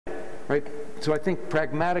right? So I think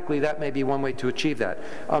pragmatically that may be one way to achieve that.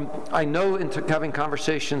 I know in having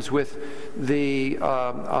conversations with the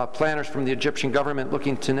planners from the Egyptian government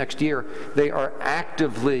looking to next year, they are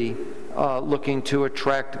actively looking to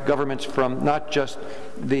attract governments from not just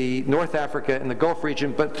the North Africa and the Gulf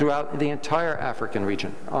region, but throughout the entire African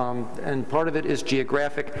region. And part of it is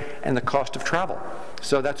geographic and the cost of travel.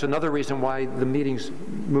 So that's another reason why the meetings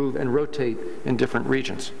move and rotate in different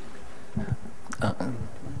regions.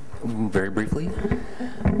 Very briefly.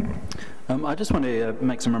 I just want to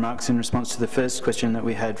make some remarks in response to the first question that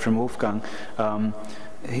we had from Wolfgang.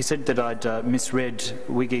 He said that I'd misread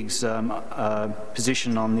WIGIG's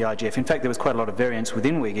position on the IGF. In fact, there was quite a lot of variance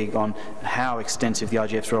within WIGIG on how extensive the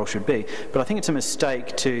IGF's role should be. But I think it's a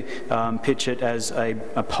mistake to pitch it as a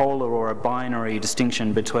polar or a binary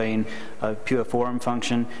distinction between a pure forum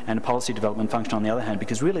function and a policy development function on the other hand,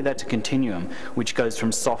 because really that's a continuum which goes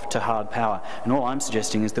from soft to hard power. And all I'm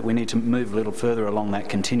suggesting is that we need to move a little further along that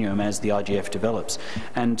continuum as the IGF develops.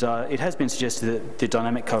 And it has been suggested that the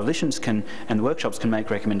dynamic coalitions and the workshops can make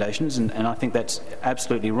recommendations, and I think that's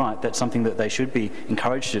absolutely right. That's something that they should be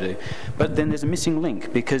encouraged to do. But then there's a missing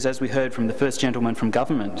link, because as we heard from the first gentleman from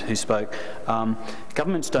government who spoke,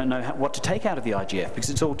 governments don't know what to take out of the IGF because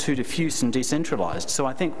it's all too diffuse and decentralised. So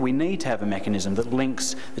I think we need to have a mechanism that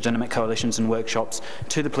links the dynamic coalitions and workshops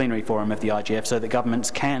to the plenary forum of the IGF so that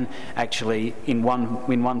governments can actually, in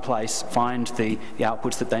one place, find the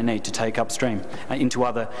outputs that they need to take upstream into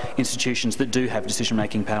other institutions that do have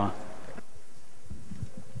decision-making power.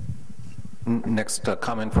 Next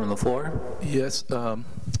comment from the floor. Yes,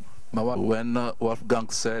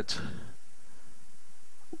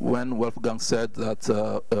 when Wolfgang said that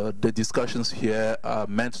the discussions here are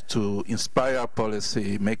meant to inspire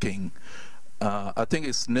policy making, I think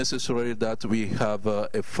it's necessary that we have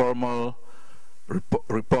a formal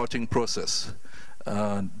reporting process.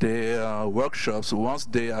 The workshops, once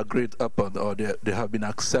they are agreed upon or they have been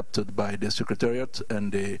accepted by the Secretariat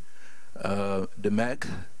and the MEC,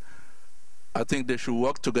 I think they should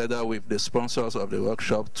work together with the sponsors of the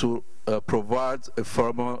workshop to provide a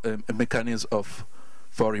formal mechanism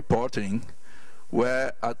for reporting,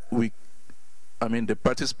 where the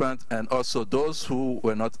participants and also those who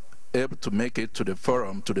were not able to make it to the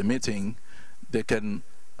forum, to the meeting, they can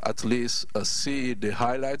at least see the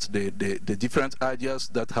highlights, the different ideas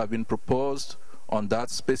that have been proposed on that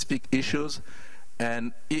specific issues,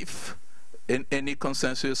 and if any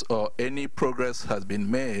consensus or any progress has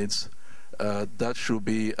been made, that should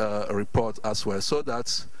be a report as well, so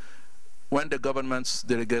that when the government's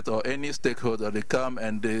delegate or any stakeholder, they come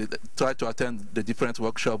and they try to attend the different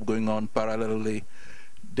workshops going on parallelly,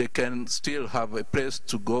 they can still have a place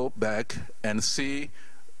to go back and see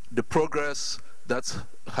the progress that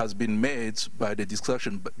has been made by the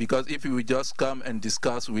discussion. Because if we just come and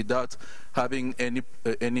discuss without having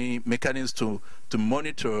any mechanism to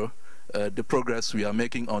monitor the progress we are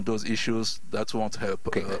making on those issues, that won't help.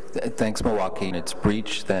 Okay, thanks, Milwaukee. It's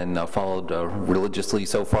breached and followed religiously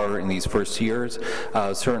so far in these first years.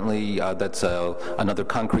 Certainly, that's another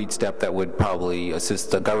concrete step that would probably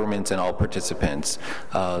assist the governments and all participants.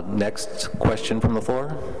 Next question from the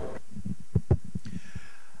floor.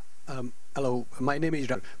 Hello, my name is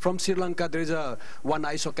Ram. From Sri Lanka, there is one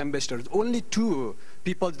ISOC ambassador. Only 2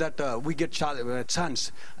 people that we get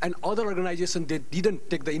chance, and other organizations, they didn't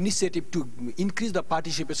take the initiative to increase the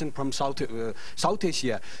participation from South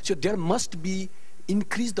Asia. So there must be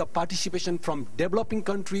increase the participation from developing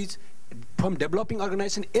countries, from developing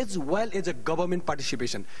organizations, as well as a government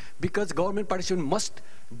participation, because government participation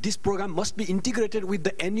this program must be integrated with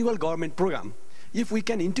the annual government program. If we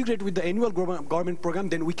can integrate with the annual government program,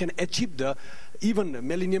 then we can achieve the even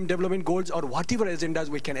Millennium Development Goals or whatever agendas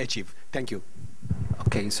we can achieve. Thank you.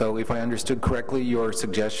 Okay, so if I understood correctly, your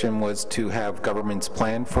suggestion was to have governments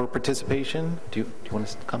plan for participation. Do you want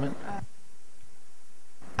to comment?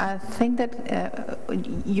 I think that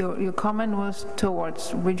your comment was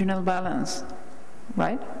towards regional balance,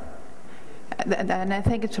 right? And I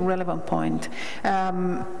think it's a relevant point.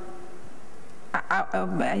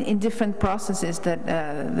 In different processes that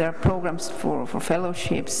there are programs for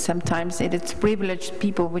fellowships, sometimes it's privileged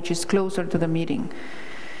people which is closer to the meeting.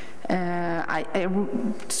 I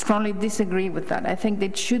strongly disagree with that. I think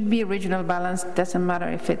it should be a regional balance. Doesn't matter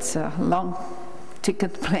if it's a long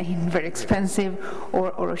ticket plane, very expensive,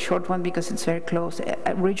 or a short one because it's very close.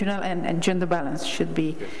 Regional and gender balance should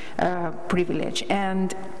be privileged.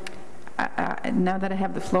 And now that I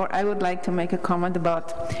have the floor, I would like to make a comment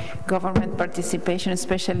about government participation,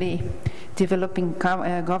 especially developing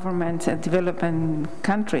governments and developing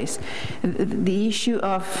countries. The issue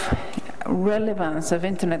of relevance of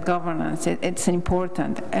internet governance, it's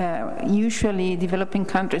important. Usually developing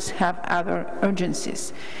countries have other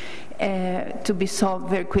urgencies to be solved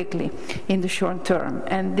very quickly in the short term.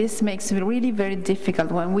 And this makes it really very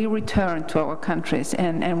difficult when we return to our countries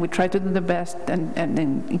and we try to do the best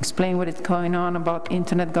and explain what is going on about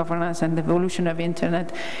internet governance and the evolution of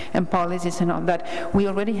internet and policies and all that. We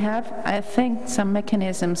already have, I think, some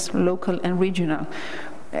mechanisms, local and regional.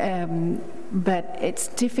 But it's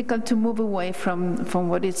difficult to move away from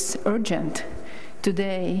what is urgent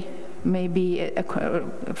today, maybe a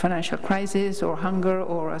financial crisis or hunger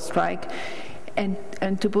or a strike, and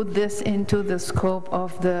to put this into the scope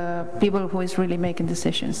of the people who is really making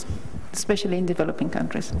decisions, especially in developing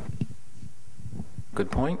countries.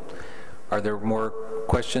 Good point. Are there more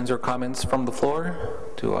questions or comments from the floor?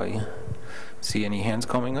 Do I see any hands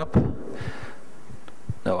coming up?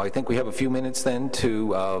 No, I think we have a few minutes then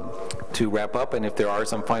to wrap up, and if there are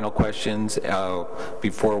some final questions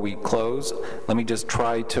before we close, let me just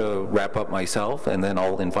try to wrap up myself, and then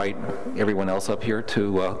I'll invite everyone else up here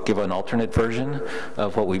to give an alternate version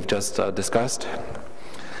of what we've just discussed.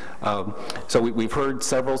 So we've heard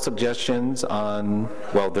several suggestions on,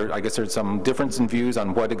 well, I guess there's some difference in views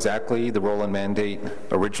on what exactly the role and mandate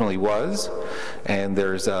originally was, and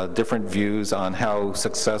there's different views on how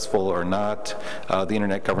successful or not the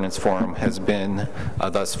Internet Governance Forum has been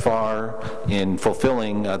thus far in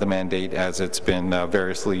fulfilling the mandate as it's been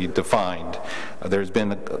variously defined. There's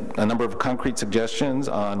been a number of concrete suggestions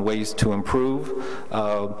on ways to improve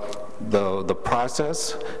the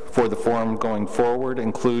process for the forum going forward,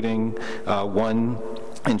 including one,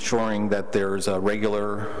 ensuring that there's a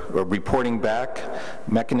regular reporting back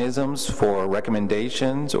mechanisms for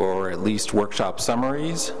recommendations or at least workshop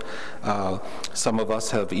summaries. Some of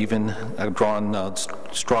us have even drawn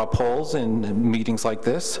straw polls in meetings like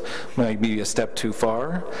this, maybe a step too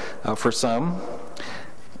far for some.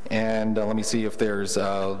 And let me see if there's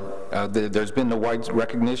been a wide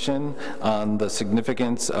recognition on the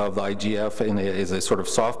significance of the IGF as a sort of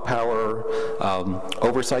soft power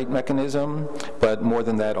oversight mechanism, but more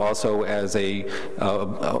than that also as a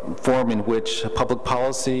form in which public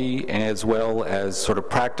policy as well as sort of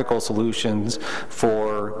practical solutions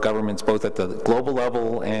for governments both at the global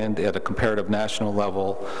level and at a comparative national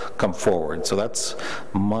level come forward. So that's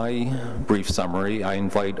my brief summary. I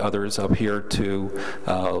invite others up here to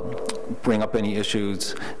bring up any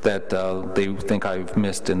issues that they think I've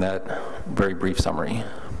missed in that very brief summary.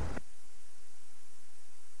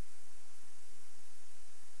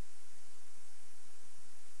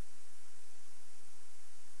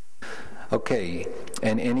 Okay,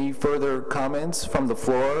 and any further comments from the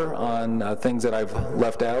floor on things that I've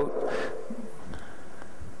left out?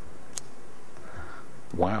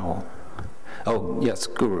 Wow. Oh, yes,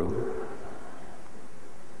 Guru.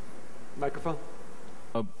 Microphone.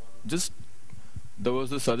 Just there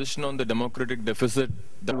was a suggestion on the democratic deficit.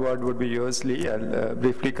 The word would be yours, I'll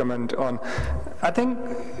briefly comment on. I think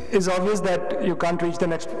it's obvious that you can't reach the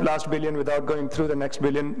last billion without going through the next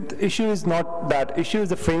billion. The issue is not that. Issue is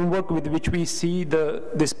the framework with which we see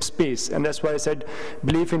this space, and that's why I said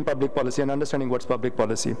belief in public policy and understanding what's public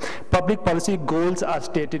policy. Public policy goals are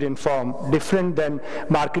stated in form different than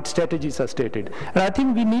market strategies are stated. And I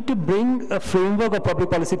think we need to bring a framework of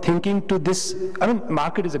public policy thinking to this. I mean,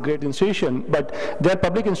 market is a great institution, but they're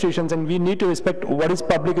public institutions, and we need to respect what is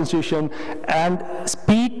public institution and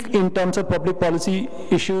speak in terms of public policy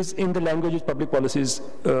issues in the languages public policy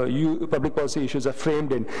issues are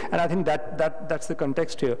framed in. And I think that's the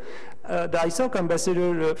context here. The ISOC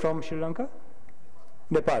ambassador from Sri Lanka,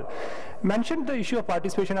 Nepal, mentioned the issue of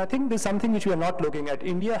participation. I think there's something which we are not looking at.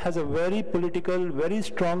 India has a very political, very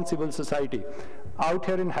strong civil society. Out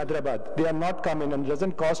here in Hyderabad, they are not coming, and it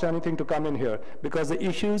doesn't cost anything to come in here, because the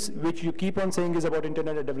issues which you keep on saying is about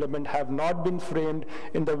internet development have not been framed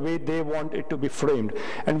in the way they want it to be framed.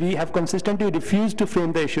 And we have consistently refused to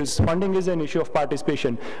frame the issues. Funding is an issue of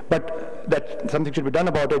participation, but that something should be done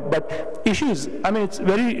about it. But issues, I mean,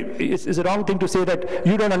 it's a wrong thing to say that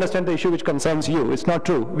you don't understand the issue which concerns you. It's not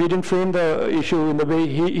true. We didn't frame the issue in the way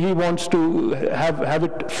he wants to have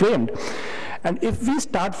it framed. And if we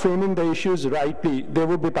start framing the issues rightly, there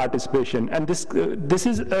will be participation. And this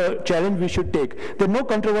is a challenge we should take. There are no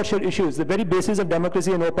controversial issues. The very basis of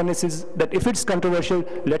democracy and openness is that if it's controversial,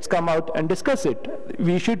 let's come out and discuss it.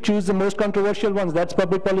 We should choose the most controversial ones. That's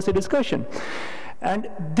public policy discussion. And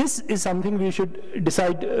this is something we should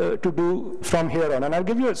decide to do from here on. And I'll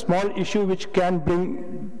give you a small issue which can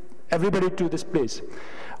bring everybody to this place.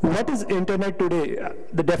 What is internet today?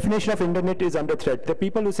 The definition of internet is under threat. The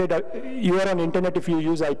people who said you are on internet if you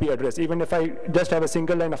use IP address, even if I just have a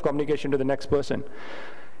single line of communication to the next person.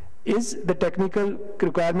 is the technical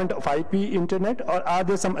requirement of IP internet, or are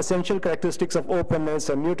there some essential characteristics of openness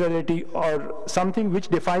or neutrality or something which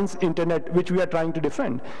defines internet which we are trying to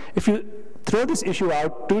defend? If you throw this issue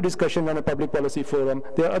out to discussion on a public policy forum,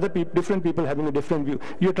 there are other different people having a different view.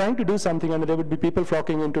 You're trying to do something and there would be people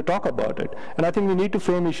flocking in to talk about it. And I think we need to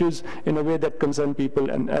frame issues in a way that concern people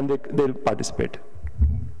and they'll participate.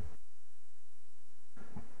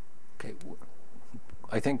 Okay.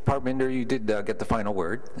 I think, Parminder, you did get the final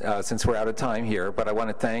word, since we're out of time here, but I want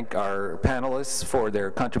to thank our panelists for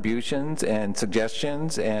their contributions and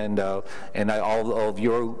suggestions, and all of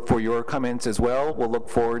your comments as well. We'll look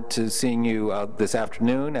forward to seeing you this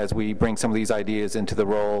afternoon as we bring some of these ideas into the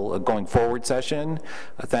going forward session.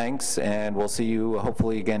 Thanks, and we'll see you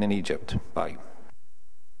hopefully again in Egypt. Bye.